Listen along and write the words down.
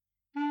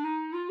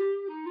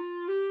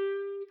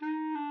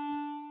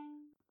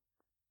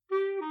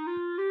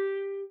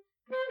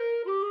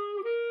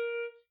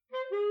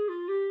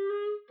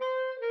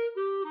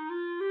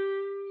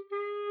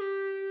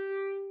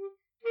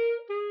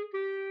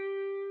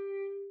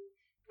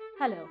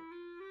Hello,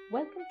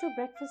 welcome to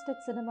Breakfast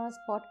at Cinema's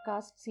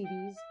podcast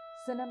series,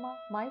 Cinema,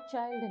 My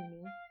Child and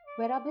Me,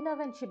 where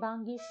Abhinav and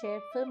Shibangi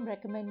share film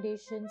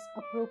recommendations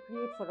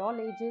appropriate for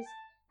all ages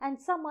and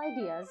some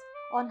ideas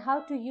on how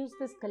to use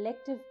this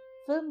collective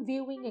film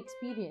viewing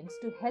experience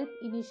to help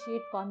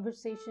initiate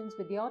conversations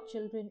with your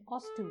children or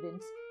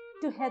students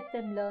to help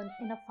them learn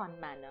in a fun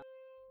manner.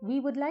 We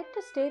would like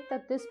to state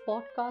that this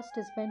podcast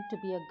is meant to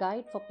be a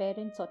guide for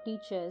parents or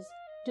teachers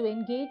to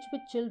engage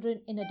with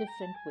children in a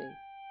different way.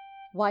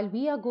 While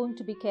we are going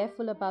to be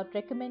careful about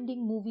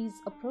recommending movies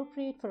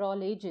appropriate for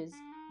all ages,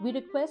 we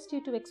request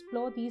you to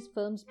explore these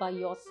films by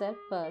yourself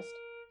first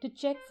to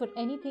check for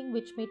anything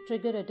which may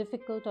trigger a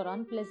difficult or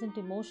unpleasant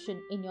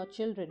emotion in your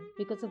children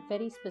because of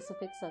very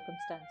specific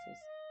circumstances.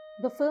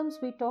 The films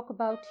we talk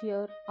about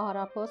here are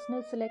our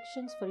personal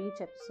selections for each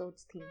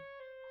episode's theme.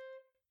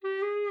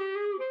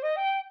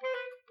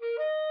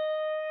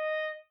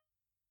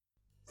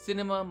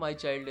 Cinema, My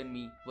Child and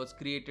Me was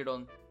created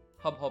on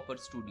Hubhopper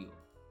Studio.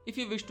 If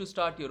you wish to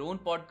start your own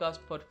podcast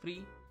for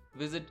free,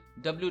 visit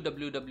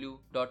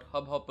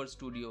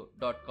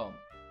www.hubhopperstudio.com.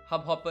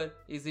 Hubhopper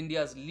is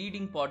India's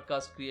leading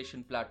podcast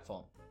creation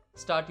platform.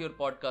 Start your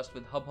podcast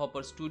with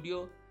Hubhopper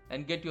Studio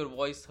and get your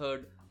voice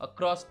heard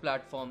across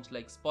platforms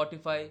like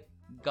Spotify,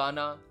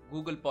 Gaana,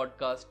 Google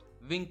Podcast,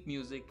 Wink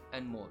Music,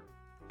 and more.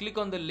 Click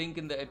on the link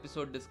in the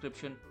episode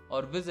description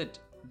or visit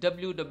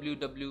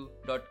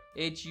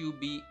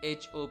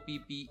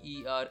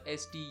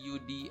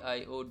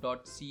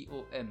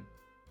www.hubhopperstudio.com.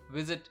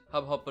 Visit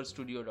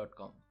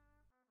hubhopperstudio.com.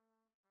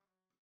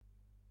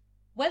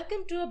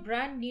 Welcome to a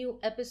brand new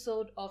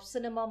episode of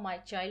Cinema, My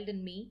Child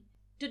and Me.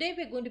 Today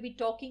we're going to be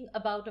talking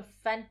about a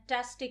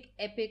fantastic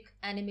epic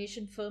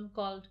animation film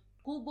called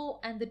Kubo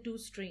and the Two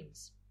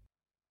Strings.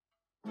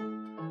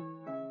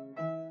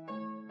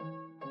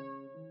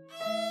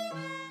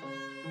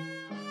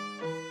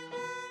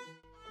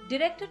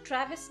 Director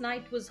Travis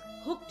Knight was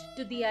hooked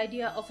to the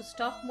idea of a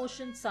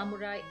stop-motion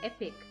samurai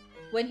epic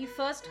when he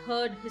first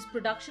heard his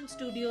production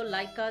studio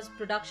Laika's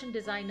production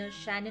designer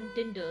Shannon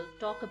Tyndall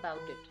talk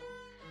about it.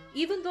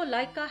 Even though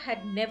Laika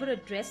had never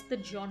addressed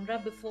the genre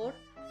before,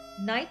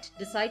 Knight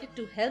decided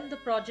to helm the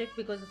project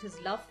because of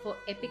his love for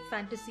epic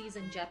fantasies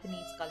and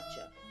Japanese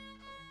culture.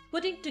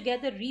 Putting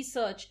together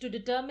research to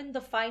determine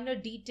the finer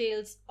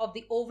details of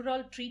the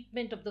overall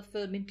treatment of the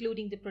film,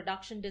 including the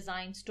production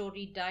design,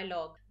 story,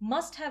 dialogue,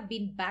 must have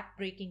been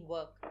backbreaking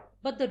work,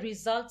 but the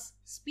results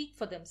speak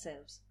for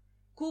themselves.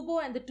 Kubo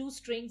and the Two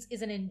Strings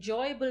is an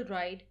enjoyable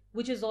ride,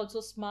 which is also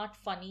smart,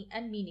 funny,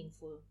 and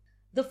meaningful.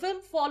 The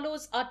film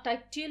follows our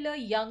titular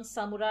young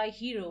samurai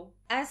hero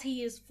as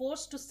he is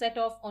forced to set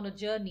off on a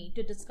journey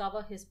to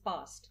discover his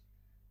past.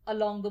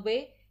 Along the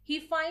way, he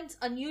finds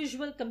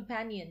unusual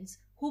companions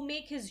who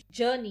make his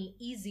journey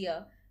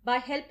easier by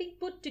helping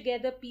put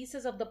together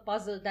pieces of the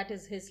puzzle that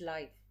is his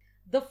life.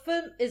 The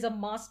film is a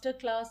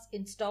masterclass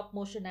in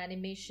stop-motion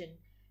animation,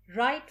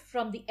 right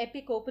from the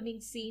epic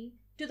opening scene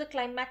to the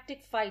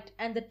climactic fight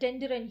and the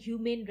tender and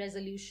humane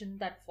resolution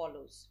that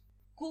follows.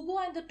 Kubo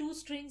and the Two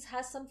Strings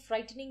has some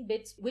frightening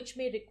bits which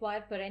may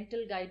require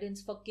parental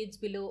guidance for kids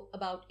below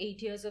about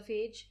 8 years of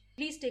age.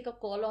 Please take a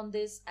call on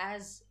this,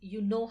 as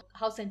you know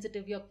how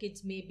sensitive your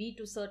kids may be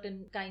to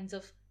certain kinds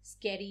of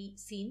scary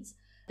scenes.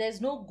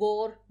 There's no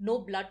gore, no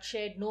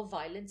bloodshed, no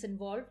violence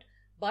involved,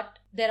 but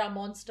there are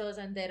monsters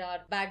and there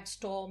are bad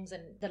storms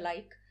and the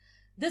like.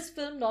 This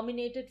film,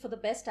 nominated for the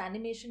Best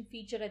Animation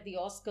Feature at the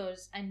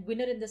Oscars and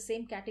winner in the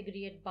same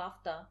category at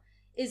BAFTA,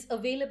 is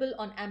available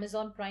on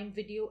Amazon Prime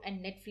Video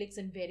and Netflix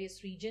in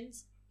various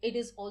regions. It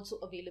is also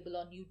available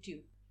on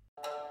YouTube.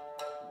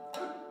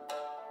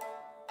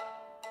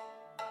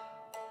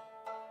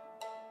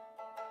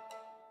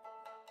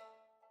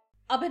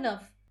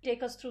 Abhinav,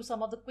 take us through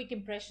some of the quick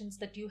impressions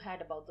that you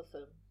had about the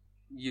film.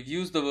 You've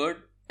used the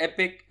word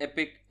epic,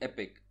 epic,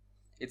 epic.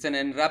 It's an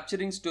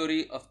enrapturing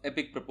story of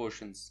epic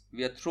proportions.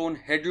 We are thrown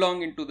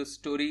headlong into the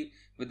story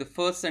with the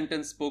first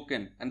sentence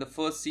spoken and the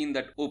first scene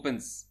that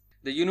opens.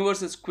 The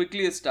universe is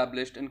quickly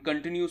established and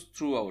continues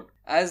throughout.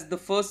 As the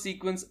first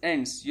sequence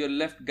ends, you're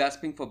left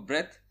gasping for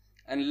breath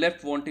and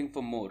left wanting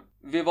for more.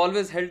 We've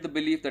always held the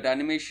belief that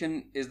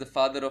animation is the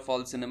father of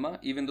all cinema,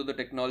 even though the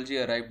technology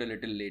arrived a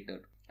little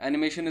later.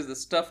 Animation is the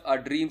stuff our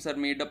dreams are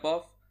made up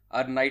of,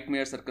 our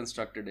nightmares are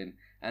constructed in.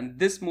 And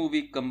this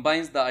movie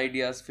combines the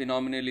ideas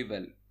phenomenally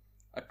well.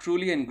 A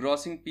truly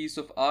engrossing piece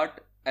of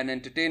art and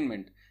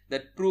entertainment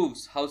that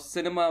proves how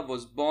cinema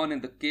was born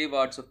in the cave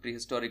arts of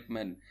prehistoric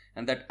men,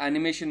 and that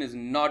animation is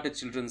not a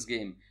children's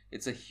game,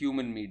 it's a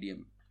human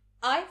medium.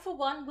 I, for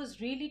one,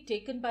 was really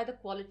taken by the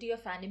quality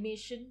of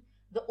animation.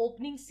 The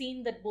opening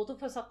scene that both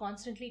of us are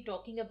constantly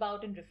talking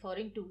about and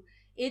referring to,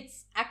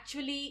 it's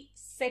actually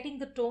setting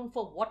the tone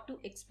for what to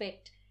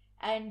expect.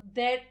 And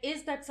there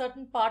is that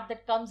certain part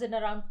that comes in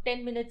around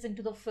 10 minutes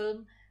into the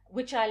film,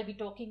 which I'll be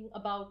talking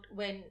about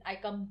when I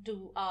come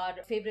to our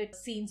favorite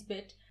scenes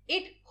bit.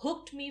 It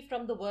hooked me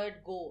from the word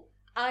go.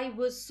 I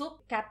was so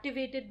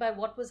captivated by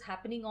what was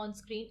happening on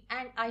screen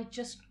and I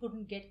just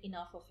couldn't get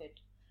enough of it.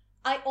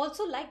 I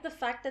also like the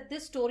fact that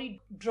this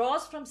story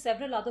draws from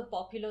several other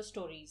popular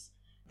stories.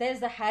 There's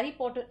the Harry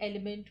Potter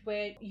element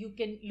where you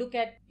can look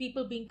at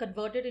people being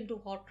converted into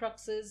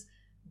Horcruxes,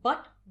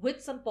 but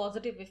with some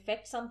positive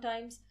effect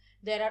sometimes.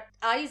 There are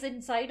eyes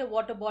inside a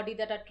water body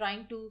that are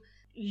trying to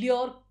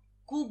lure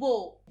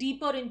Kubo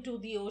deeper into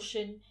the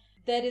ocean.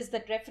 There is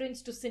that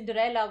reference to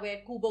Cinderella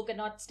where Kubo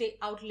cannot stay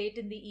out late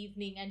in the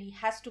evening and he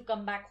has to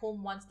come back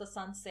home once the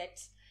sun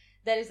sets.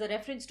 There is a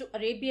reference to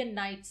Arabian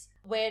Nights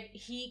where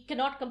he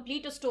cannot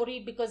complete a story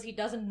because he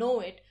doesn't know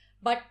it,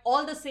 but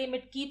all the same,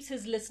 it keeps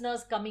his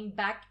listeners coming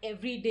back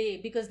every day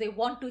because they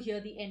want to hear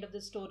the end of the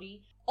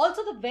story.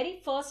 Also, the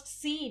very first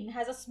scene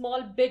has a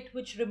small bit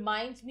which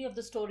reminds me of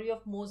the story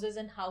of Moses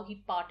and how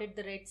he parted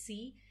the Red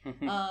Sea.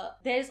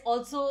 There's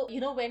also,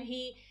 when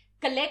he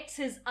collects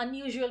his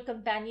unusual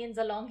companions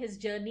along his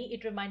journey,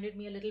 it reminded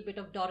me a little bit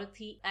of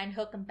Dorothy and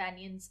her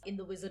companions in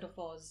The Wizard of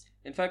Oz.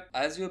 In fact,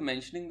 as you're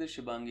mentioning this,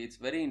 Shibangi, it's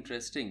very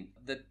interesting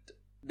that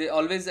they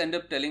always end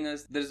up telling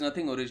us there's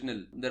nothing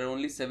original. There are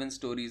only 7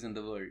 stories in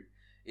the world.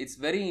 It's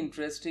very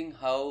interesting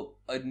how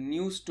a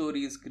new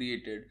story is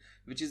created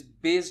which is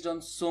based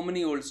on so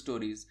many old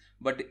stories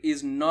but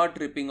is not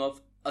ripping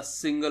off a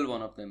single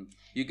one of them.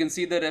 You can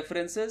see the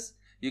references,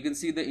 you can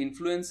see the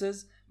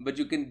influences, but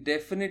you can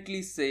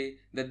definitely say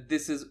that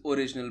this is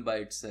original by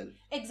itself.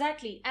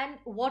 Exactly. And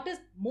what is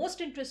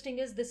most interesting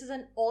is this is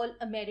an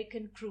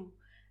all-American crew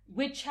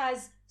which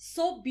has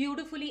so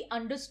beautifully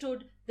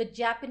understood the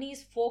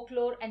Japanese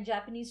folklore and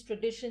Japanese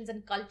traditions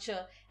and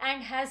culture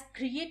and has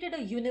created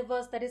a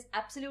universe that is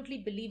absolutely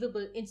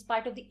believable in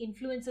spite of the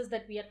influences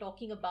that we are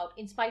talking about,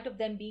 in spite of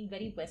them being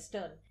very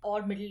Western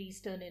or Middle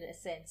Eastern in a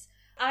sense.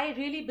 I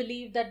really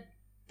believe that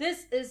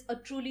this is a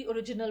truly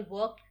original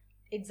work.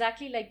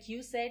 Exactly like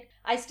you said,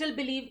 I still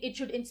believe it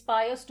should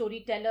inspire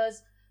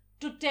storytellers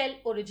to tell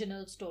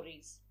original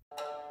stories.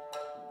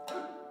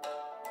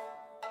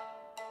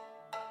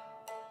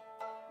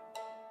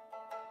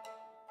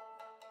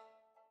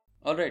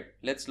 Alright,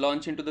 let's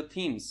launch into the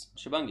themes.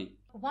 Shibangi.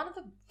 One of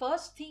the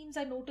first themes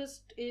I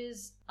noticed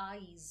is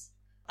eyes.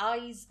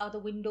 Eyes are the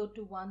window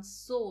to one's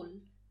soul,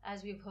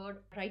 as we've heard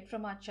right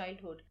from our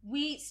childhood.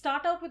 We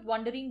start out with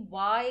wondering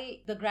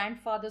why the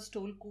grandfather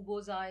stole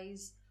Kubo's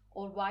eyes,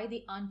 or why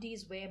the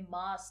aunties wear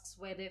masks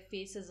where their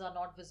faces are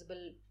not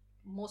visible.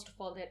 Most of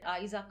all, their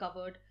eyes are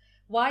covered.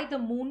 Why the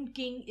Moon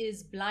King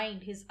is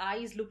blind. His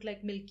eyes look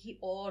like milky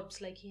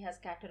orbs, like he has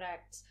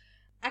cataracts.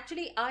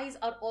 Actually, eyes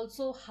are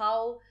also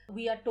how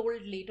we are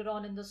told later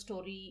on in the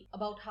story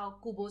about how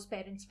Kubo's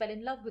parents fell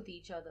in love with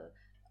each other.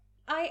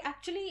 I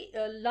actually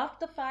love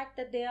the fact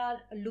that they are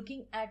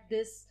looking at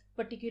this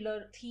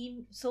particular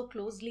theme so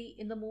closely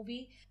in the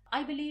movie.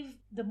 I believe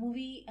the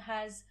movie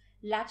has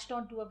latched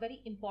on to a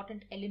very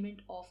important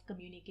element of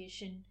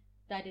communication,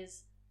 that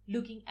is,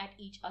 looking at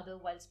each other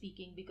while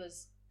speaking,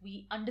 because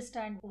we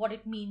understand what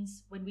it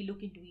means when we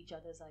look into each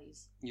other's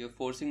eyes. You're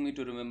forcing me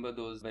to remember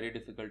those very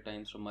difficult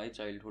times from my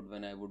childhood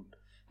when I would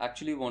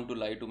actually want to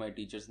lie to my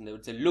teachers and they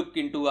would say, look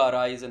into our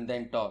eyes and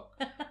then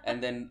talk.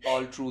 And then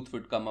all truth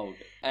would come out.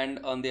 And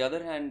on the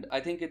other hand,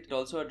 I think it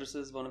also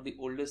addresses one of the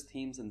oldest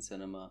themes in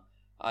cinema.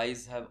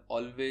 Eyes have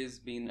always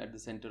been at the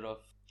center of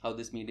how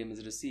this medium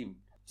is received.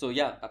 So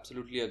yeah,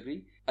 absolutely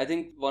agree. I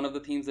think one of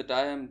the themes that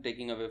I am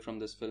taking away from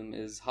this film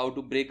is how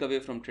to break away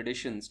from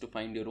traditions to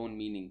find your own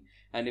meaning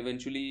and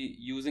eventually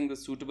using the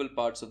suitable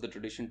parts of the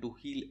tradition to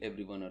heal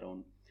everyone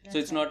around. So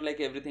it's not like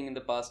everything in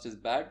the past is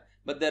bad,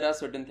 but there are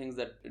certain things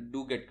that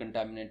do get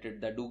contaminated,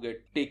 that do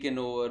get taken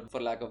over, for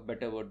lack of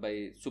better word,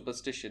 by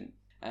superstition.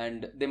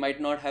 And they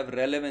might not have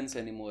relevance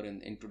anymore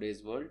in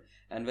today's world.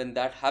 And when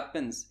that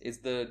happens, it's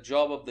the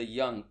job of the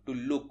young to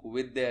look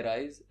with their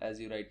eyes, as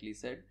you rightly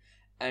said,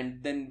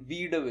 and then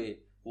weed away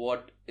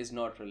what is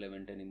not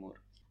relevant anymore.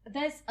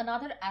 There's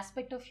another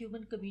aspect of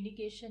human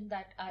communication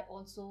that I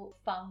also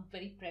found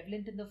very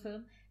prevalent in the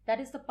film. That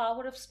is the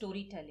power of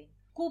storytelling.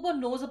 Kubo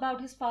knows about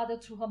his father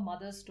through her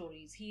mother's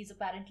stories. He is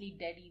apparently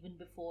dead even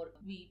before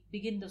we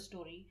begin the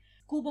story.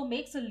 Kubo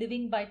makes a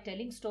living by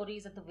telling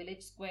stories at the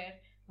village square,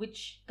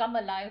 which come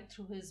alive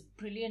through his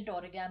brilliant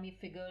origami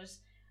figures.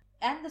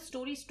 And the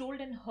stories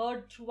told and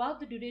heard throughout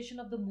the duration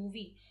of the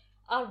movie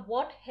are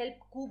what help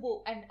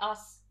Kubo and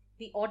us,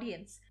 the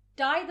audience,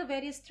 tie the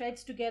various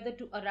threads together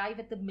to arrive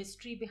at the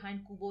mystery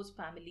behind Kubo's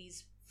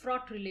family's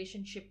fraught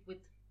relationship with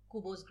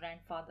Kubo's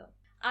grandfather.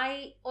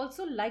 I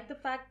also like the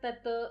fact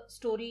that the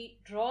story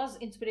draws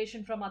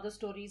inspiration from other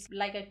stories,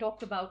 like I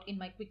talked about in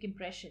my quick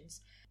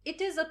impressions. It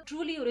is a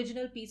truly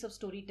original piece of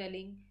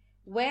storytelling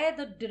where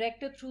the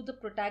director, through the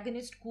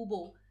protagonist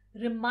Kubo,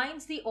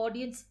 reminds the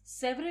audience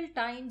several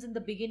times in the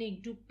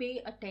beginning to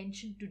pay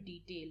attention to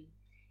detail.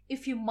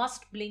 If you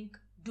must blink,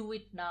 do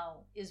it now,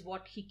 is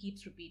what he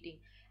keeps repeating.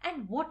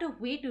 And what a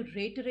way to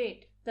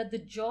reiterate that the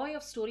joy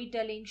of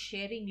storytelling,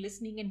 sharing,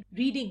 listening, and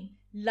reading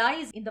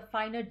lies in the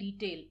finer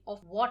detail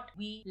of what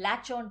we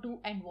latch onto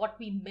and what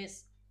we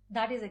miss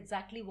That is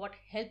exactly what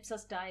helps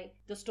us tie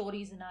the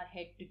stories in our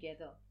head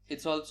together.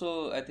 It's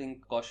also, I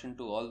think, caution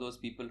to all those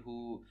people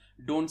who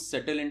don't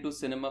settle into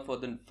cinema for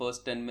the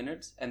first 10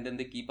 minutes and then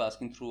they keep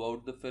asking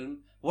throughout the film,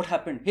 what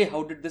happened? Hey,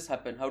 how did this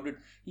happen? How did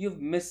you've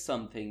missed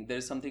something? There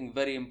is something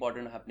very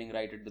important happening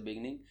right at the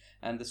beginning,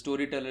 and the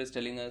storyteller is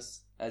telling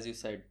us, as you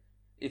said,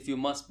 if you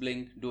must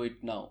blink, do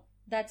it now.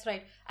 That's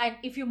right. And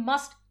if you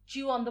must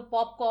chew on the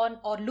popcorn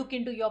or look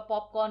into your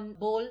popcorn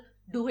bowl,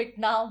 do it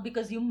now,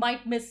 because you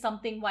might miss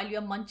something while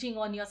you're munching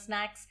on your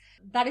snacks.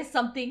 That is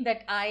something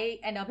that I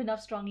and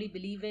Abhinav strongly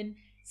believe in.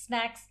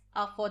 Snacks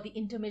are for the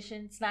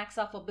intermission, snacks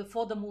are for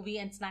before the movie,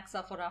 and snacks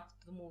are for after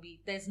the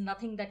movie. There's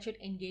nothing that should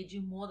engage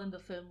you more than the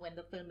film when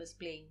the film is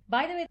playing.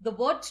 By the way, the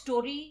word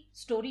story,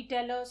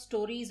 storyteller,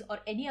 stories, or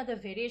any other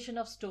variation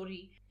of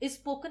story is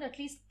spoken at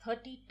least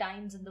 30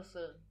 times in the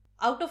film.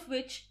 Out of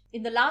which,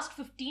 in the last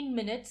 15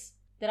 minutes,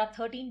 there are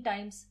 13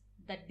 times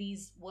that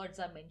these words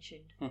are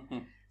mentioned.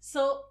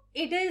 So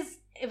it is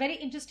very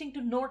interesting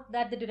to note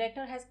that the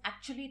director has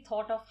actually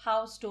thought of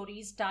how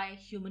stories tie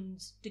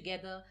humans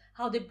together,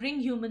 how they bring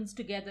humans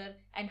together,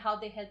 and how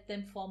they help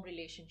them form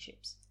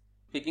relationships.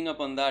 Picking up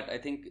on that, I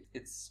think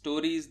it's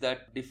stories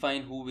that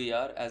define who we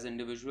are as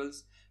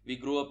individuals. We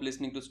grow up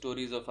listening to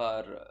stories of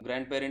our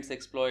grandparents'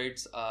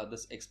 exploits,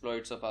 the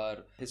exploits of our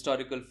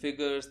historical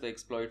figures, the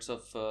exploits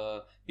of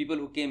people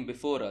who came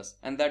before us,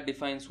 and that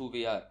defines who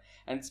we are.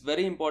 And it's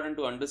very important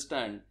to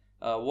understand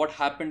what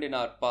happened in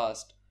our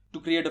past to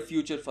create a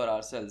future for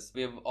ourselves.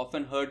 We have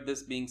often heard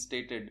this being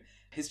stated,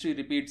 history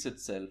repeats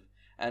itself.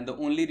 And the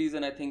only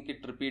reason I think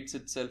it repeats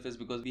itself is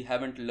because we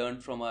haven't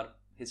learned from our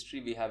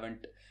history, we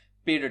haven't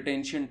paid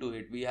attention to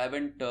it, we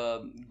haven't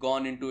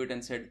gone into it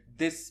and said,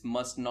 this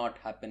must not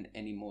happen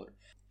anymore.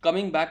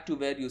 Coming back to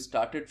where you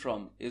started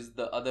from is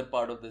the other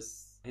part of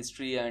this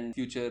history and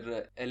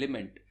future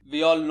element.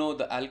 We all know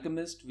The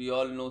Alchemist, we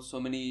all know so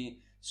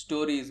many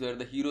stories where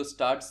the hero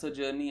starts the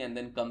journey and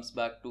then comes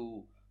back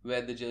to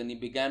where the journey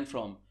began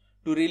from,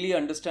 to really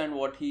understand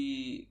what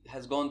he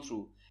has gone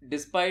through.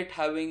 Despite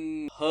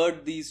having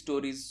heard these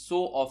stories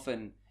so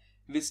often,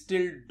 we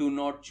still do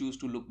not choose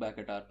to look back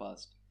at our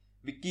past.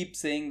 We keep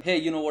saying,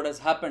 hey, what has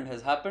happened,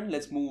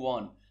 let's move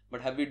on.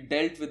 But have we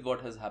dealt with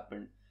what has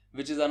happened?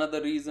 Which is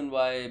another reason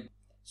why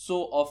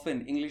so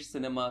often English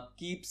cinema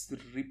keeps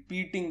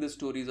repeating the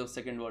stories of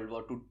Second World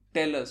War to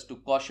tell us, to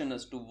caution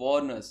us, to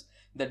warn us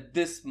that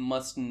this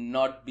must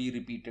not be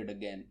repeated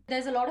again.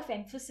 There's a lot of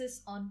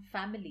emphasis on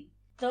family.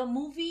 The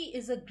movie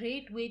is a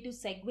great way to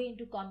segue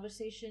into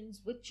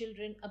conversations with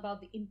children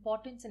about the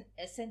importance and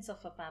essence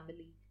of a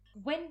family.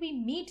 When we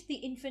meet the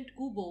infant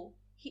Kubo,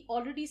 he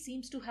already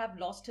seems to have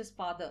lost his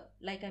father,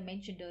 like I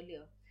mentioned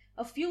earlier.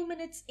 A few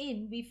minutes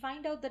in, we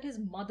find out that his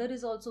mother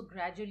is also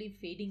gradually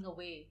fading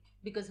away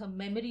because her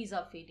memories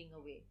are fading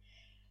away.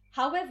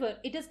 However,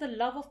 it is the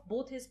love of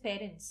both his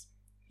parents,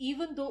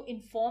 even though in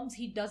forms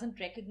he doesn't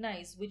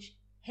recognize, which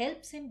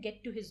helps him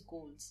get to his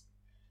goals.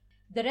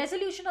 The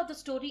resolution of the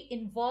story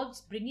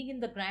involves bringing in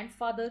the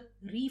grandfather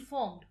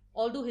reformed,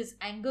 although his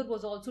anger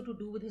was also to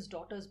do with his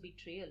daughter's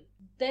betrayal.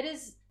 There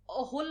is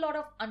a whole lot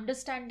of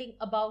understanding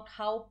about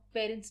how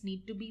parents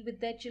need to be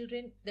with their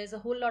children. There's a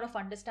whole lot of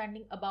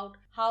understanding about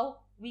how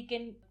we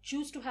can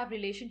choose to have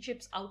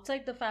relationships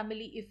outside the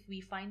family if we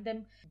find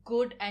them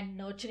good and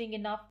nurturing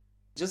enough.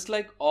 Just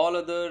like all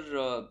other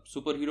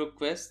superhero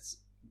quests,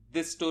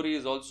 this story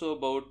is also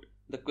about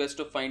the quest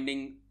of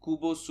finding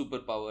Kubo's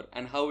superpower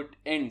and how it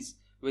ends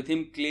with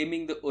him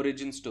claiming the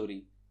origin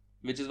story,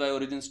 which is why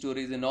origin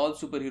stories in all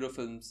superhero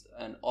films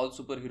and all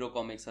superhero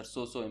comics are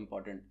so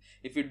important.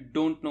 If we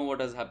don't know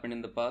what has happened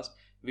in the past,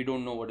 we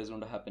don't know what is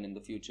going to happen in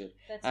the future.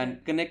 And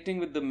right. Connecting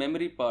with the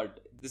memory part,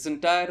 this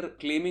entire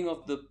claiming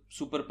of the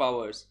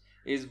superpowers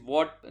is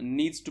what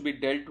needs to be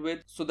dealt with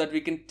so that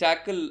we can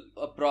tackle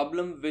a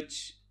problem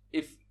which,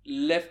 if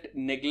left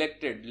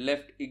neglected,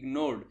 left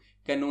ignored,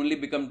 can only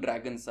become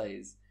dragon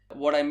size.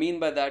 What I mean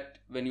by that,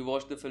 when you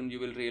watch the film, you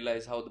will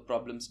realize how the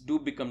problems do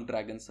become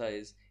dragon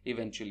size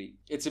eventually.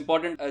 It's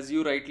important, as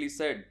you rightly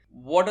said,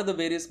 what are the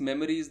various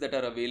memories that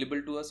are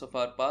available to us of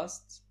our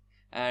pasts,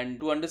 and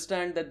to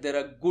understand that there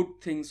are good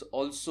things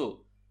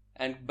also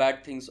and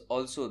bad things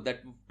also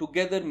that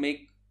together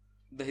make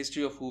the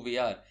history of who we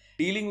are.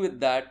 Dealing with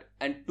that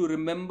and to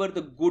remember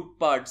the good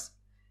parts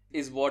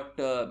is what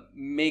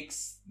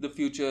makes the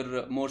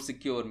future more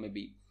secure,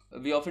 maybe.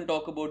 We often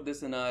talk about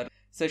this in our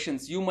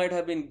sessions. You might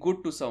have been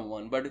good to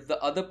someone, but if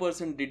the other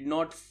person did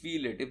not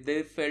feel it, if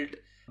they felt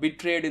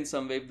betrayed in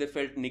some way, if they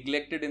felt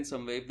neglected in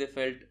some way, if they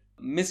felt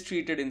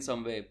mistreated in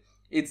some way,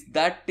 it's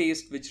that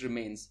taste which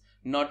remains,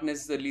 not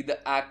necessarily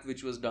the act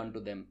which was done to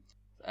them.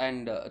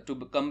 And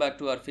to come back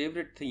to our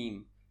favorite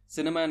theme,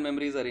 cinema and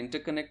memories are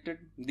interconnected.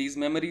 These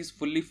memories,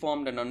 fully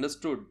formed and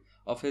understood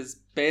of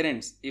his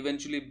parents,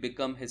 eventually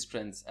become his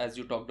strengths, as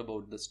you talked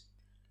about this.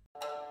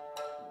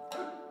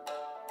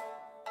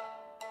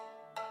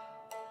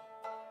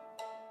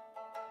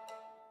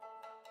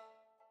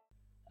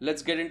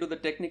 Let's get into the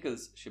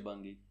technicals,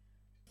 Shibangi.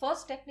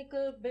 First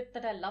technical bit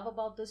that I love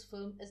about this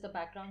film is the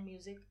background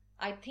music.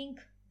 I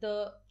think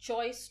the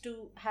choice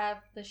to have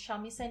the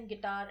shamisen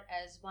guitar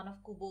as one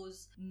of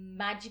Kubo's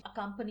magic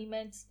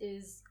accompaniments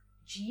is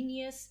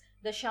genius.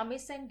 The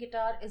shamisen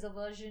guitar is a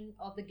version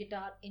of the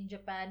guitar in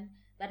Japan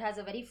that has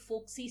a very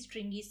folksy,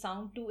 stringy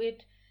sound to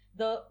it.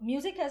 The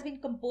music has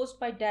been composed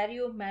by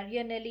Dario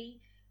Marianelli,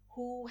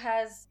 who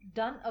has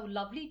done a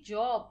lovely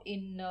job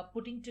in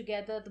putting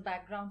together the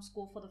background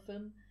score for the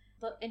film.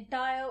 The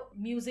entire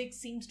music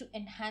seems to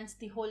enhance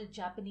the whole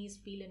Japanese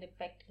feel and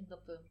effect in the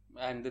film.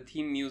 And the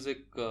theme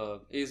music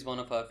is one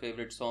of our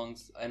favorite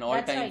songs, an That's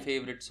all-time right.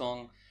 favorite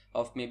song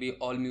of maybe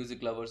all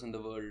music lovers in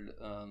the world.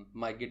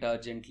 My Guitar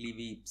Gently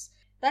Weeps.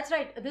 That's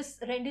right. This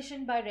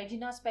rendition by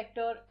Regina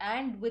Spektor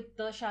and with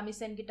the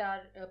shamisen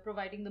guitar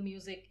providing the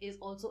music is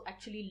also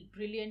actually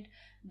brilliant.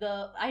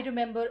 I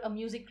remember a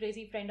music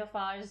crazy friend of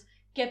ours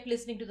kept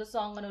listening to the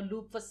song on a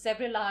loop for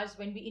several hours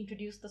when we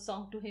introduced the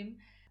song to him.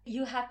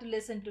 You have to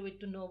listen to it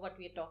to know what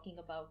we are talking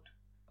about.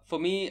 For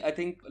me, I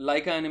think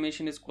Laika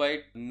Animation is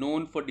quite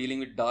known for dealing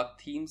with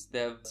dark themes. They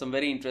have some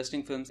very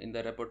interesting films in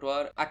their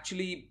repertoire.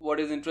 Actually, what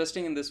is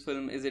interesting in this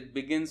film is it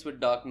begins with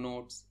dark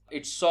notes.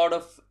 It sort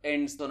of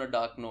ends on a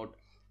dark note.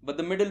 But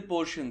the middle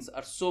portions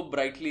are so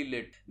brightly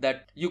lit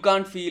that you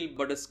can't feel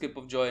but a skip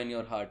of joy in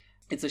your heart.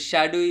 It's a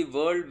shadowy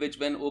world which,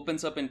 when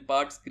opens up in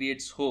parts,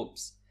 creates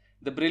hopes.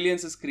 The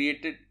brilliance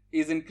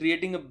is in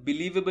creating a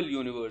believable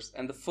universe,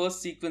 and the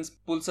first sequence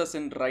pulls us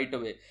in right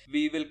away.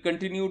 We will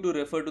continue to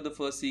refer to the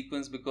first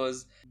sequence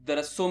because there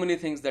are so many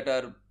things that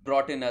are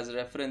brought in as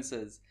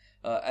references.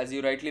 As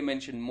you rightly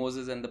mentioned,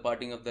 Moses and the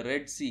parting of the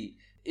Red Sea.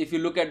 If you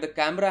look at the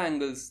camera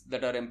angles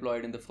that are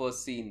employed in the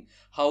first scene,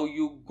 how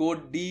you go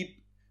deep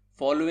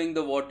following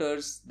the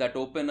waters that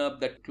open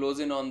up, that close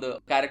in on the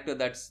character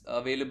that's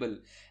available,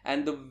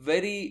 and the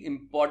very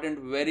important,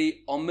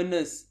 very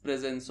ominous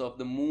presence of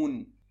the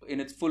moon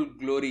in its full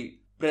glory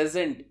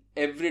present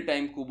every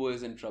time Kubo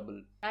is in trouble.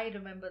 I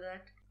remember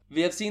that.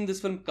 We have seen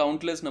this film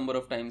countless number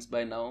of times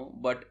by now,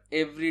 but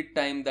every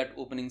time that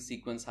opening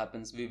sequence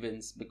happens, we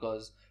wins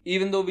because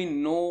even though we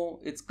know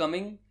it's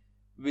coming,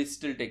 we're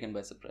still taken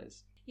by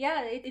surprise.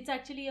 Yeah, it's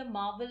actually a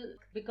marvel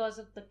because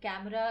of the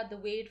camera, the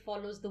way it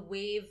follows the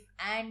wave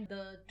and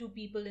the two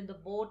people in the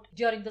boat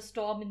during the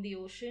storm in the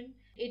ocean.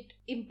 It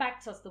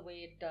impacts us the way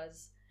it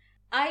does.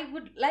 I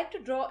would like to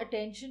draw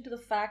attention to the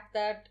fact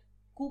that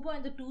Kubo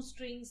and the Two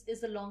Strings is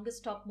the longest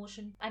stop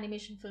motion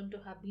animation film to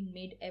have been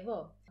made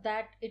ever.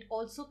 That it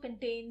also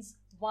contains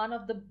one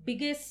of the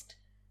biggest,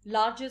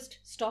 largest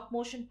stop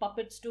motion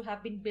puppets to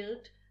have been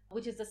built,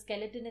 which is the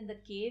skeleton in the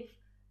cave.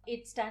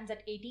 It stands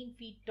at 18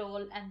 feet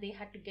tall, and they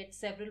had to get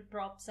several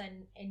props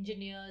and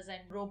engineers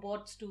and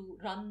robots to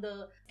run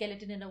the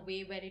skeleton in a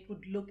way where it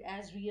would look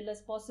as real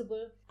as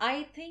possible.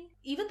 I think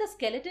even the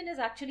skeleton is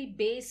actually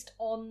based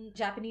on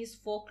Japanese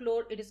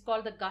folklore. It is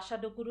called the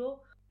Gashadokuro.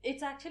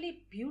 It's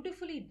actually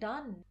beautifully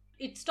done.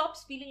 It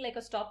stops feeling like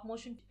a stop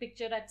motion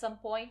picture at some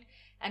point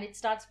and it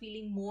starts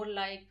feeling more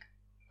like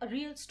a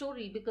real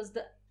story because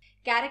the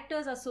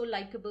characters are so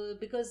likable,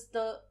 because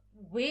the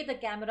way the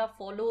camera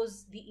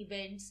follows the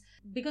events,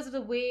 because of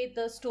the way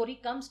the story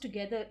comes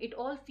together, it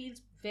all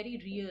feels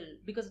very real.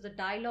 Because of the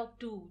dialogue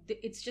too,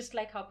 it's just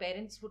like how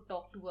parents would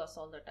talk to us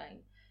all the time,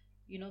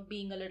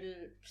 being a little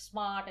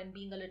smart and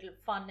being a little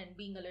fun and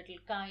being a little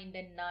kind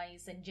and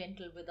nice and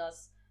gentle with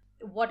us,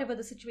 whatever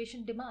the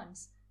situation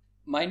demands.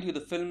 Mind you, the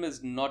film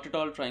is not at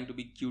all trying to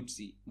be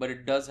cutesy, but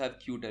it does have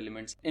cute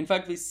elements. In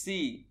fact, we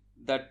see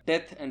that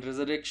death and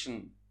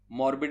resurrection,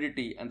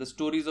 morbidity, and the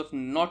stories of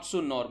not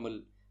so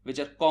normal, which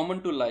are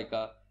common to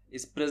Laika,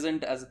 is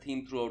present as a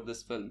theme throughout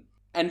this film.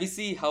 And we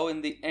see how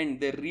in the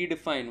end they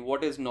redefine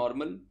what is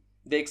normal,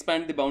 they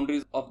expand the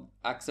boundaries of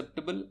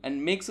acceptable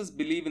and makes us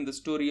believe in the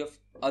story of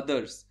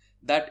others.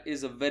 That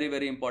is a very,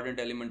 very important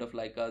element of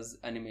Laika's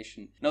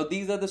animation. Now,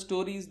 these are the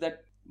stories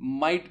that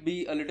might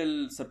be a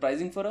little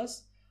surprising for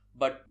us,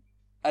 but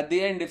at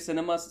the end, if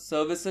cinema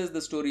services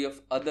the story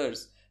of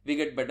others, we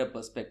get better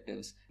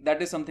perspectives.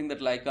 That is something that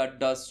Laika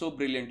does so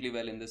brilliantly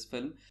well in this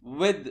film.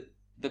 With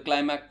the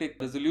climactic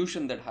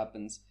resolution that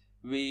happens,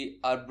 we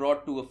are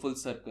brought to a full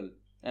circle.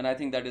 And I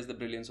think that is the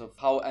brilliance of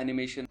how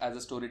animation as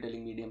a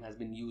storytelling medium has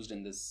been used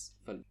in this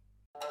film.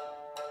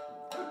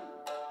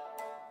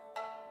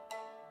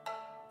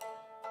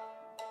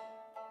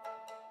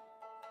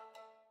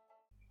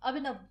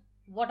 Abhinav,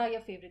 what are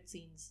your favorite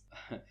scenes?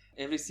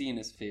 Every scene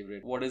is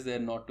favorite. What is there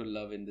not to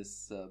love in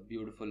this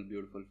beautiful,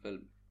 beautiful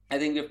film? I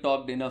think we've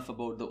talked enough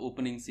about the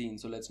opening scene,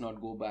 so let's not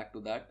go back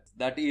to that.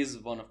 That is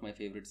one of my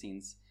favorite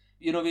scenes.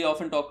 We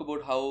often talk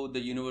about how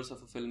the universe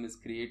of a film is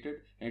created,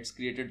 and it's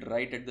created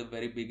right at the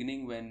very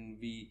beginning when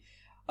we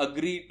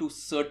agree to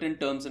certain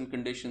terms and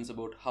conditions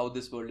about how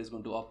this world is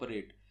going to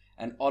operate.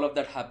 And all of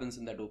that happens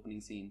in that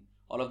opening scene.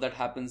 All of that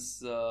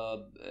happens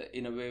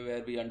in a way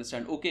where we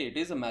understand, okay, it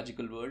is a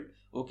magical world.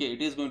 Okay,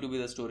 it is going to be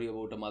the story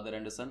about a mother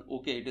and a son.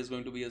 Okay, it is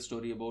going to be a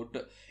story about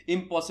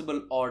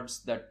impossible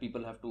odds that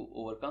people have to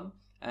overcome.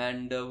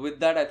 And with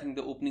that, I think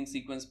the opening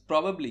sequence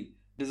probably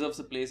deserves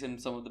a place in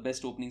some of the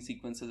best opening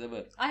sequences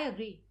ever. I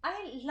agree.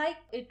 I like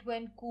it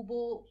when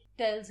Kubo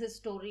tells his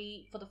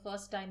story for the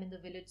first time in the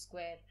village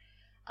square.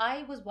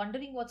 I was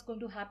wondering what's going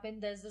to happen.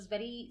 There's this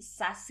very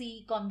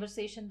sassy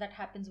conversation that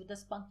happens with a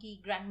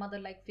spunky grandmother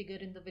like figure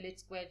in the village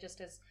square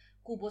just as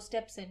Kubo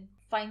steps in,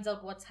 finds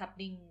out what's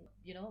happening,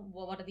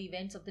 what are the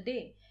events of the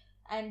day.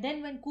 And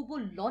then when Kubo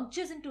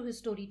launches into his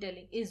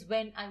storytelling is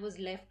when I was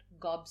left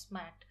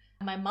gobsmacked.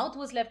 My mouth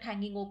was left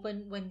hanging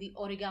open when the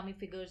origami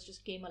figures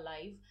just came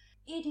alive.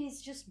 It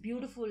is just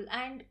beautiful,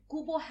 and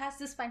Kubo has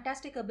this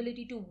fantastic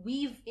ability to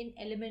weave in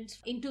elements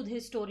into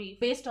his story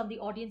based on the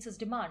audience's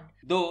demand.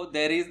 Though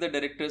there is the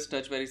director's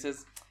touch where he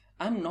says,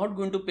 I'm not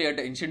going to pay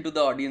attention to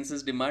the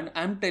audience's demand.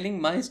 I'm telling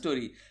my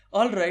story.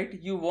 All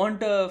right, you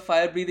want a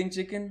fire-breathing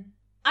chicken?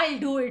 I'll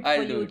do it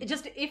I'll for do you. it.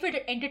 Just if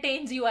it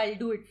entertains you, I'll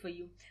do it for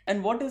you.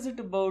 And what is it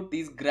about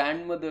these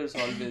grandmothers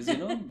always,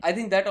 I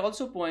think that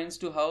also points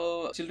to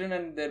how children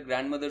and their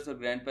grandmothers or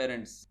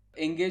grandparents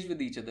engage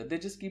with each other. They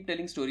just keep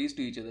telling stories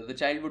to each other. The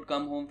child would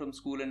come home from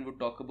school and would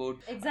talk about...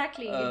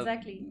 Exactly.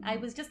 I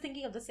was just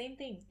thinking of the same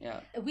thing. Yeah.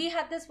 We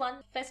had this one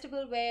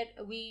festival where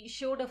we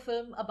showed a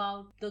film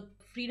about the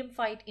freedom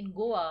fight in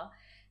Goa,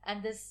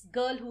 and this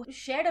girl who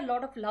shared a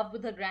lot of love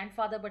with her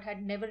grandfather but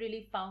had never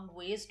really found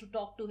ways to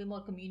talk to him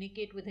or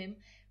communicate with him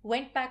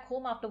went back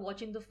home after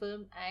watching the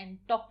film and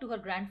talked to her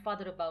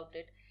grandfather about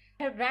it.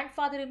 Her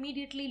grandfather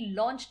immediately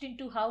launched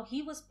into how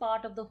he was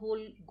part of the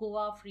whole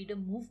Goa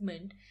freedom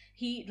movement.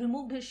 He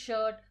removed his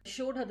shirt,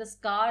 showed her the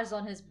scars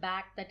on his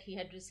back that he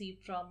had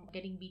received from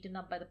getting beaten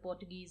up by the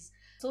Portuguese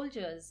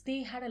soldiers.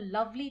 They had a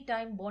lovely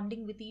time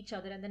bonding with each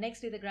other, and the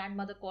next day the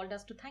grandmother called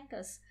us to thank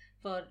us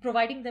for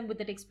providing them with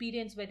that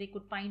experience where they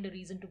could find a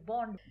reason to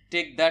bond.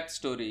 Take that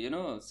story,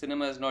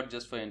 cinema is not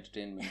just for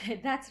entertainment.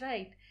 That's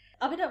right.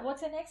 Abhinav,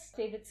 what's your next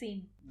favorite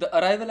scene? The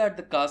arrival at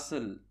the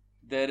castle.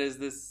 There is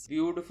this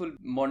beautiful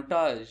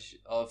montage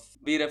of,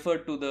 we refer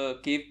to the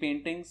cave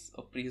paintings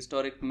of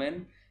prehistoric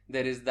men.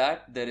 There is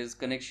that. There is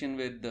connection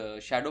with the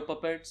shadow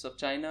puppets of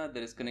China.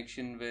 There is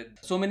connection with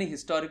so many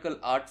historical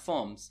art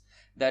forms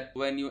that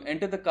when you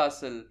enter the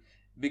castle,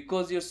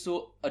 because you're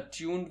so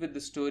attuned with the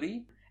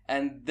story,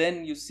 and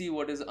then you see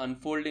what is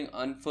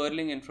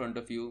unfurling in front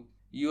of you,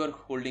 you are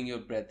holding your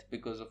breath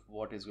because of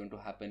what is going to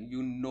happen.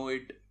 You know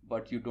it,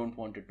 but you don't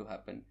want it to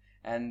happen.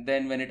 And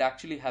then when it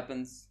actually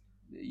happens,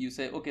 you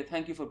say, okay,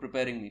 thank you for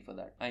preparing me for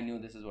that. I knew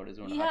this is what is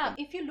going to happen.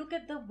 Yeah, if you look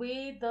at the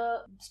way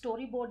the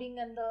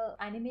storyboarding and the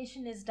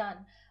animation is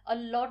done, a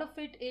lot of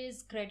it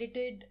is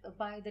credited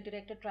by the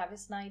director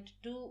Travis Knight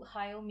to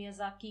Hayao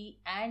Miyazaki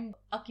and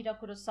Akira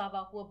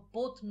Kurosawa, who are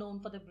both known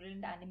for their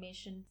brilliant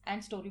animation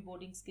and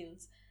storyboarding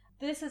skills.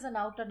 This is an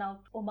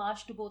out-and-out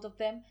homage to both of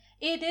them.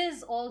 It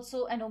is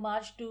also an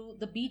homage to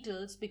the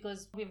Beatles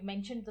because we've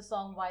mentioned the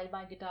song While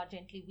My Guitar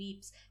Gently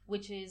Weeps,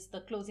 which is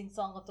the closing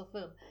song of the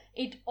film.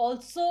 It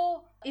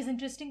also is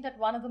interesting that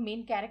one of the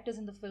main characters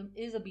in the film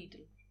is a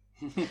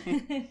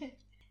Beatle.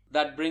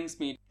 That brings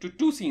me to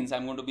two scenes.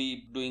 I'm going to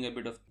be doing a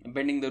bit of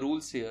bending the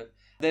rules here.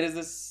 There is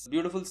this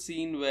beautiful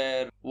scene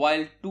where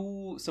while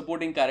two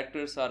supporting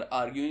characters are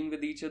arguing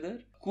with each other,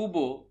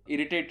 Kubo,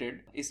 irritated,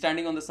 is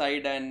standing on the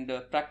side and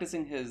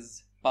practicing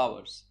his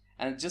powers.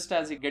 And just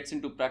as he gets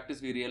into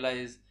practice, we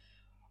realize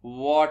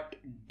what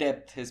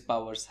depth his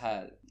powers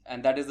have.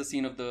 And that is the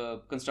scene of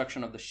the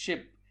construction of the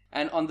ship.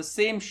 And on the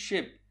same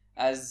ship,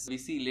 as we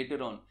see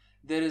later on,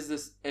 there is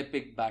this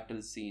epic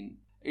battle scene.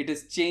 It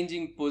is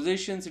changing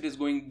positions, it is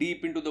going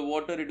deep into the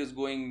water, it is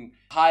going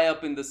high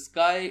up in the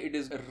sky, it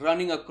is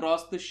running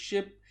across the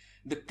ship.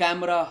 The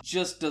camera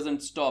just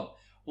doesn't stop.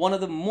 One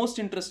of the most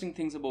interesting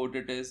things about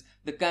it is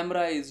the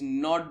camera is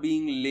not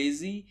being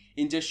lazy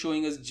in just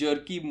showing us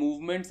jerky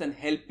movements and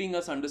helping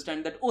us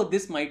understand that, oh,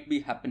 this might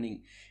be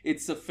happening.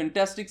 It's a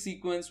fantastic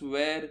sequence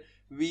where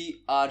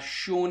we are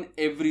shown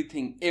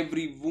everything.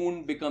 Every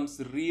wound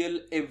becomes real,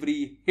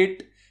 every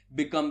hit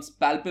becomes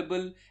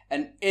palpable,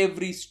 and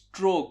every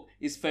stroke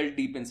is felt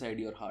deep inside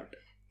your heart.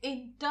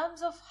 In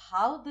terms of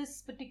how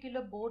this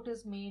particular boat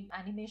is made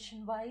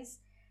animation wise,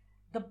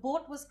 the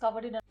boat was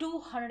covered in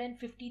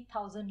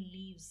 250,000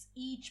 leaves,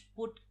 each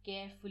put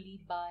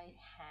carefully by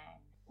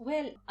hand.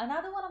 Well,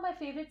 another one of my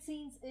favorite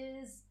scenes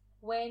is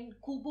when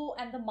Kubo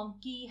and the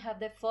monkey have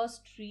their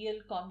first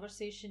real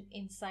conversation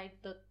inside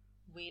the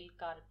whale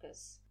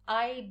carcass.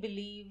 I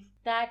believe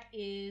that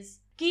is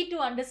key to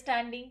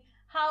understanding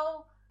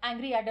how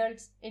angry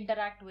adults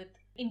interact with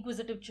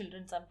inquisitive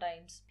children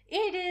sometimes.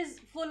 It is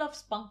full of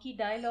spunky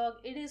dialogue.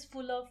 It is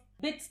full of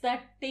bits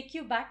that take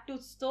you back to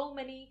so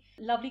many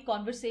lovely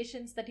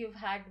conversations that you've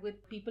had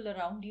with people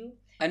around you.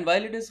 And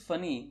while it is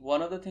funny,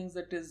 one of the things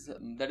that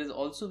is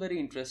also very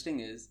interesting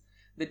is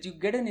that you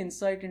get an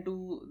insight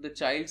into the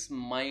child's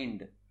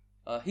mind.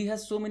 He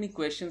has so many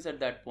questions at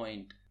that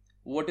point.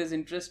 What is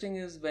interesting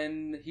is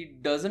when he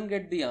doesn't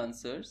get the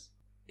answers,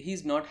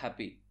 he's not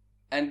happy.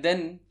 And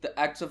then the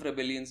acts of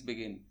rebellions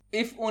begin.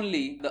 If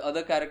only the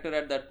other character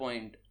at that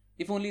point,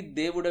 if only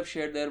they would have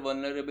shared their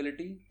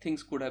vulnerability,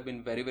 things could have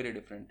been very, very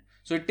different.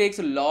 So it takes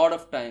a lot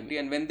of time.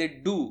 And when they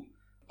do,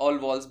 all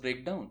walls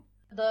break down.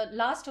 The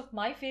last of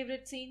my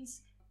favorite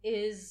scenes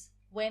is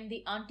when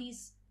the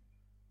aunties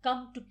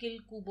come to kill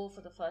Kubo for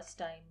the first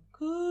time.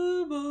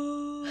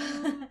 Kubo.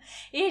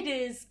 It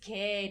is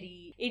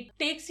scary. It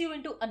takes you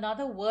into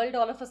another world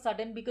all of a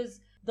sudden because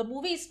the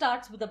movie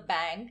starts with a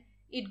bang,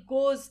 it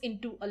goes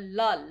into a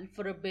lull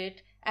for a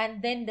bit,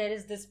 and then there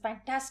is this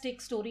fantastic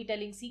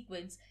storytelling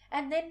sequence,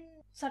 and then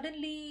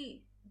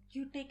suddenly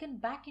you're taken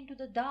back into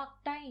the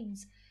dark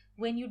times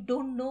when you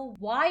don't know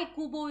why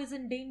Kubo is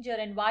in danger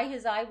and why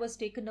his eye was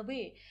taken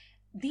away.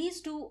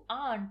 These two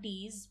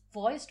aunties,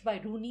 voiced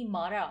by Rooney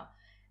Mara,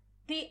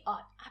 they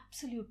are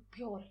absolute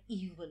pure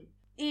evil.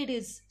 It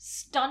is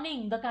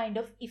stunning the kind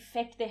of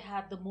effect they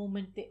have the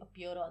moment they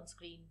appear on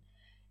screen.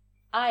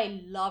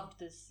 I loved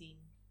this scene.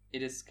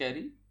 It is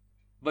scary,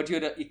 but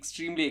you're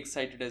extremely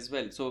excited as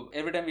well. So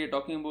every time we are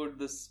talking about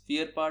this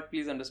fear part,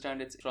 please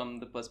understand it's from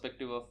the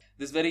perspective of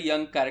this very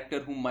young character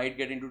who might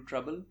get into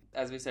trouble.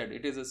 As we said,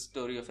 it is a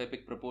story of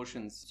epic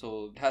proportions,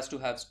 so it has to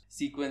have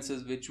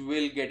sequences which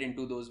will get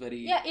into those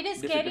very It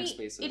is difficult scary.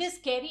 spaces. It is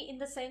scary in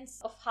the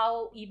sense of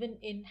how even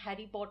in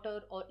Harry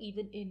Potter or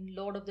even in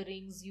Lord of the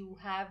Rings, you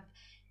have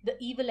the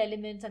evil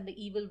elements and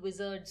the evil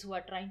wizards who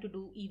are trying to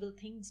do evil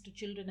things to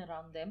children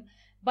around them.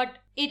 But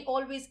it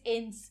always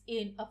ends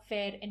in a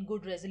fair and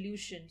good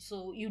resolution.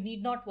 So you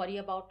need not worry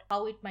about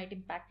how it might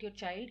impact your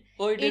child.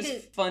 Oh, it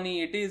is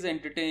funny, it is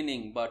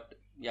entertaining, but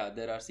yeah,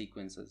 there are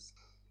sequences.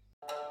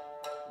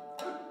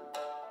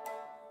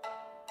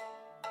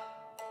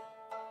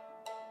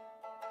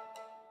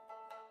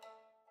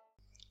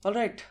 All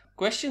right,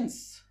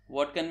 questions.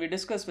 What can we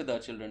discuss with our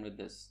children with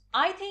this?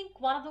 I think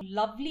one of the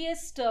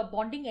loveliest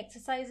bonding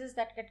exercises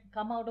that can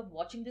come out of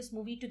watching this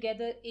movie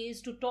together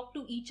is to talk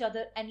to each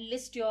other and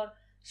list your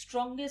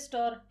strongest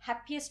or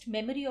happiest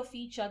memory of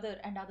each other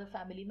and other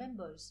family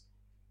members.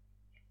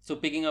 So,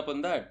 picking up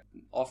on that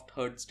oft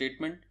heard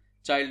statement,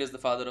 child is the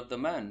father of the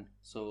man.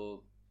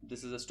 So,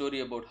 this is a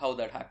story about how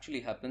that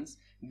actually happens.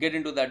 Get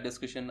into that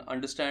discussion,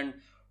 understand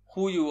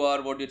who you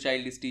are, what your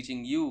child is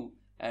teaching you,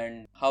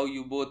 and how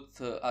you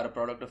both are a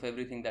product of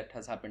everything that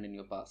has happened in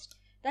your past.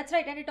 That's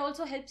right, and it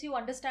also helps you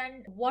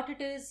understand what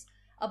it is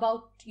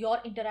about your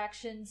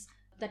interactions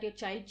that your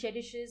child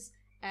cherishes,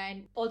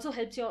 and also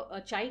helps your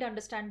child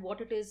understand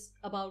what it is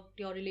about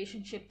your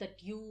relationship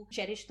that you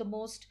cherish the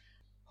most.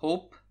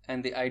 Hope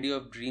and the idea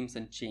of dreams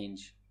and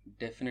change.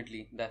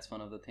 Definitely, that's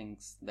one of the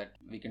things that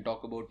we can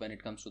talk about when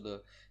it comes to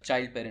the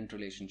child parent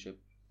relationship.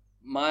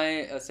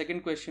 My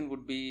second question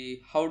would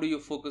be, how do you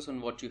focus on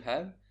what you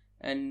have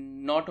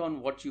and not on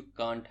what you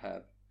can't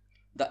have?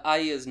 The eye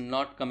is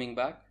not coming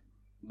back,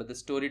 but the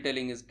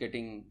storytelling is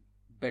getting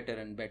better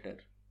and better.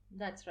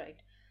 That's right.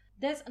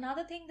 There's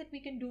another thing that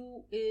we can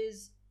do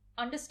is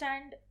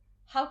understand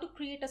how to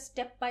create a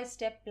step by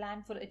step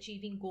plan for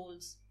achieving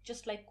goals,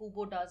 just like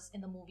Kubo does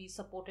in the movie,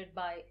 supported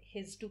by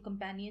his two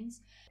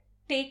companions.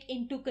 Take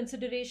into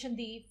consideration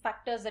the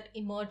factors that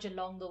emerge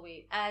along the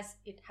way, as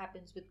it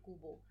happens with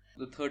Kubo.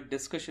 The third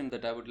discussion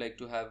that I would like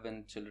to have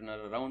when children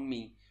are around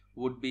me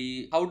would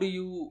be, how do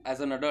you,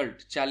 as an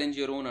adult, challenge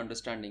your own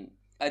understanding?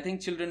 I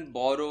think children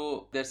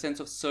borrow their sense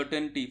of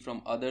certainty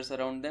from others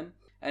around them.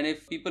 And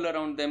if people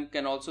around them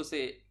can also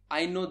say,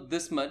 I know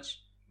this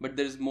much, but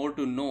there is more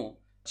to know,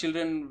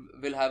 children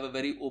will have a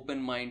very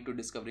open mind to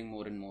discovering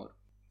more and more.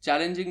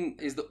 Challenging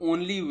is the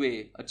only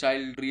way a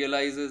child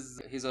realizes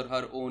his or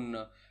her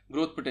own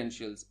growth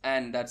potentials,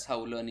 and that's how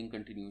learning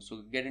continues.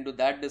 So get into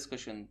that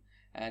discussion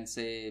and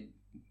say,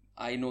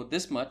 I know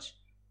this much,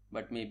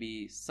 but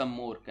maybe some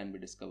more can be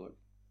discovered.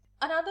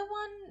 Another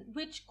one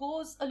which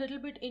goes a little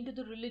bit into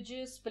the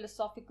religious,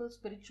 philosophical,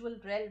 spiritual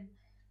realm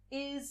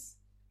is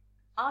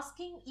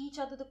asking each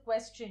other the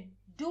question,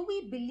 do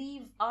we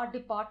believe our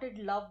departed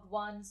loved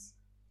ones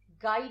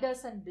guide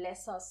us and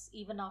bless us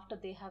even after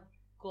they have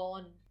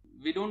gone?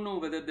 We don't know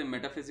whether they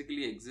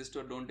metaphysically exist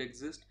or don't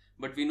exist,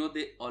 but we know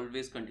they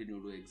always continue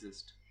to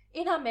exist.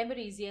 In our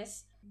memories,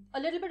 yes. A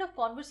little bit of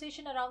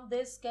conversation around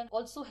this can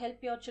also help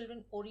your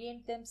children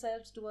orient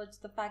themselves towards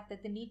the fact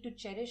that they need to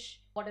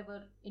cherish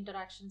whatever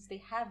interactions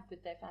they have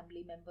with their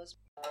family members.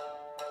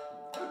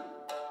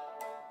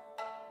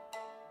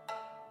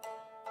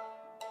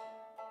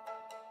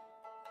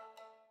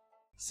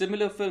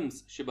 Similar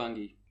films,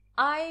 Shibangi.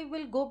 I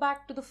will go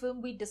back to the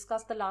film we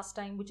discussed the last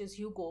time, which is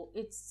Hugo.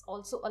 It's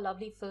also a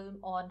lovely film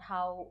on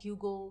how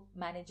Hugo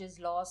manages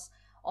loss,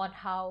 on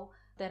how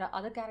there are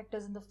other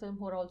characters in the film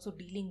who are also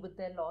dealing with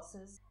their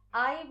losses.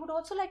 I would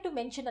also like to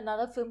mention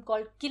another film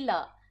called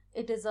Killa.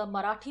 It is a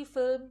Marathi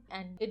film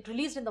and it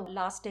released in the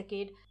last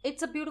decade.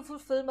 It's a beautiful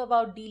film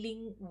about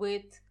dealing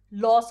with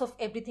loss of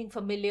everything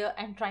familiar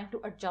and trying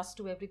to adjust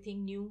to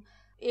everything new.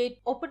 It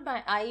opened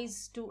my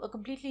eyes to a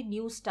completely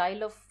new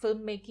style of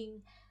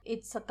filmmaking.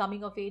 It's a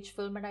coming of age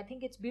film and I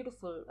think it's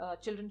beautiful.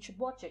 Children should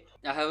watch it.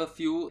 I have a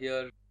few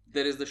here.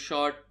 There is the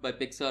short by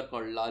Pixar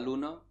called La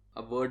Luna,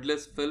 a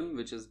wordless film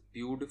which is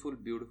beautiful,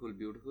 beautiful,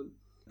 beautiful.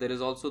 There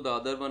is also the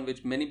other one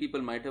which many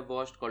people might have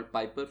watched called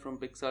Piper from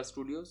Pixar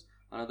Studios,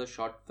 another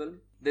short film.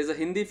 There's a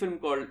Hindi film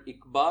called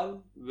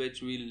Iqbal,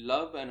 which we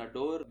love and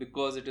adore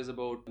because it is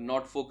about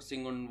not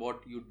focusing on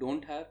what you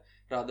don't have,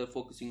 rather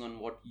focusing on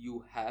what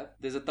you have.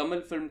 There's a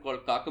Tamil film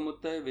called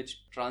Kakamuttai,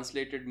 which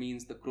translated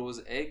means the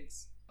crow's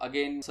eggs.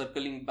 again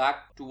circling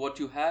back to what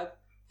you have,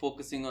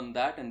 focusing on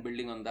that and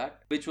building on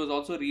that, which was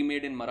also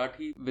remade in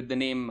Marathi with the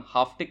name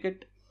Half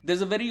Ticket.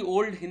 There's a very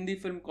old Hindi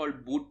film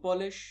called Boot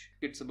Polish.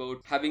 It's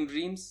about having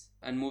dreams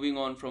and moving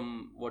on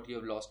from what you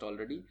have lost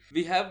already.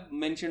 We have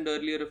mentioned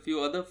earlier a few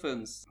other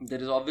films.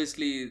 There is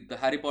obviously the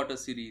Harry Potter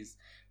series,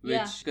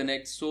 which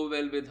connects so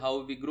well with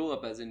how we grow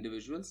up as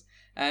individuals.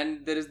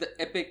 And there is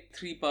the epic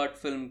 3-part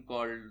film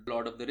called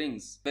Lord of the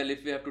Rings. Well,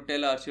 if we have to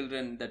tell our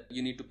children that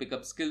you need to pick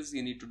up skills,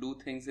 you need to do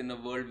things in a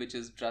world which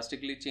is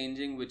drastically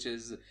changing, which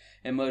is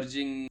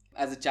emerging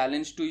as a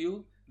challenge to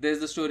you, there's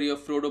the story of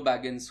Frodo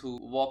Baggins, who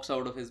walks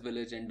out of his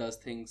village and does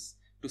things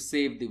to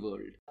save the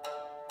world.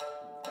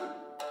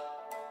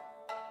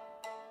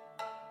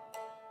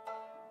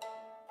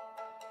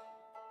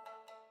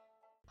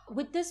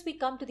 With this, we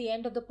come to the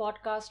end of the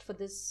podcast for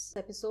this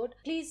episode.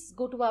 Please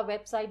go to our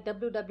website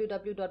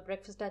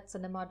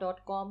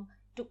www.breakfastatcinema.com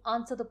to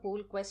answer the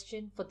poll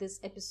question for this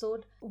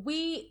episode.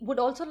 We would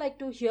also like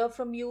to hear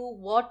from you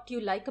what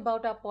you like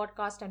about our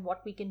podcast and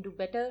what we can do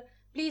better.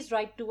 Please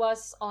write to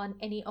us on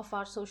any of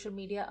our social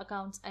media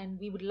accounts and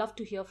we would love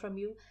to hear from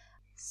you.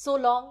 So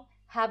long,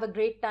 have a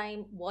great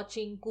time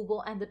watching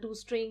Kubo and the Two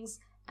Strings,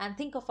 and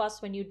think of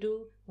us when you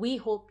do. We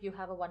hope you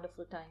have a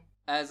wonderful time.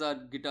 As our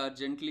guitar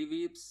gently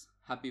weeps,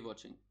 happy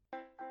watching.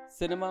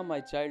 Cinema,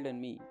 My Child and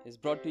Me is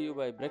brought to you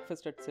by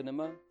Breakfast at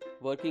Cinema,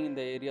 working in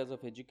the areas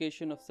of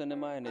education of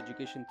cinema and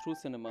education through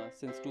cinema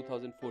since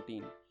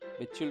 2014,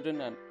 with children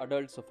and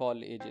adults of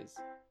all ages.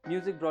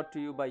 Music brought to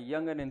you by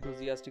young and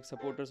enthusiastic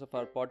supporters of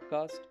our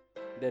podcast.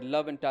 Their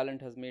love and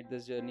talent has made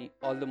this journey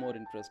all the more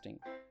interesting.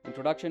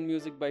 Introduction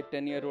music by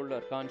 10-year-old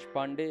Arkansh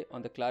Pandey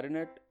on the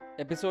clarinet.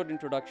 Episode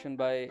introduction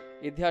by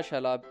Idhya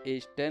Shalab,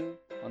 age 10,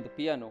 on the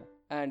piano,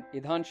 and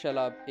Idhan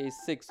Shalab, age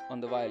 6,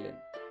 on the violin.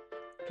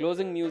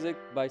 Closing music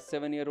by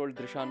 7-year-old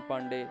Drishan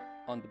Pandey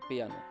on the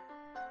piano.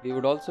 We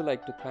would also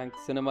like to thank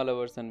cinema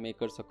lovers and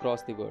makers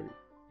across the world.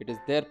 It is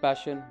their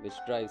passion which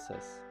drives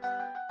us.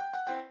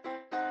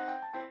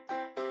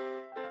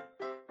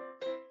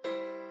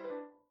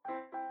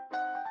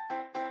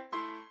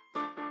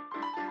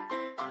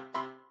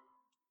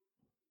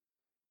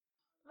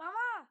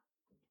 Mama!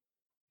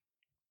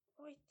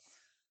 Wait.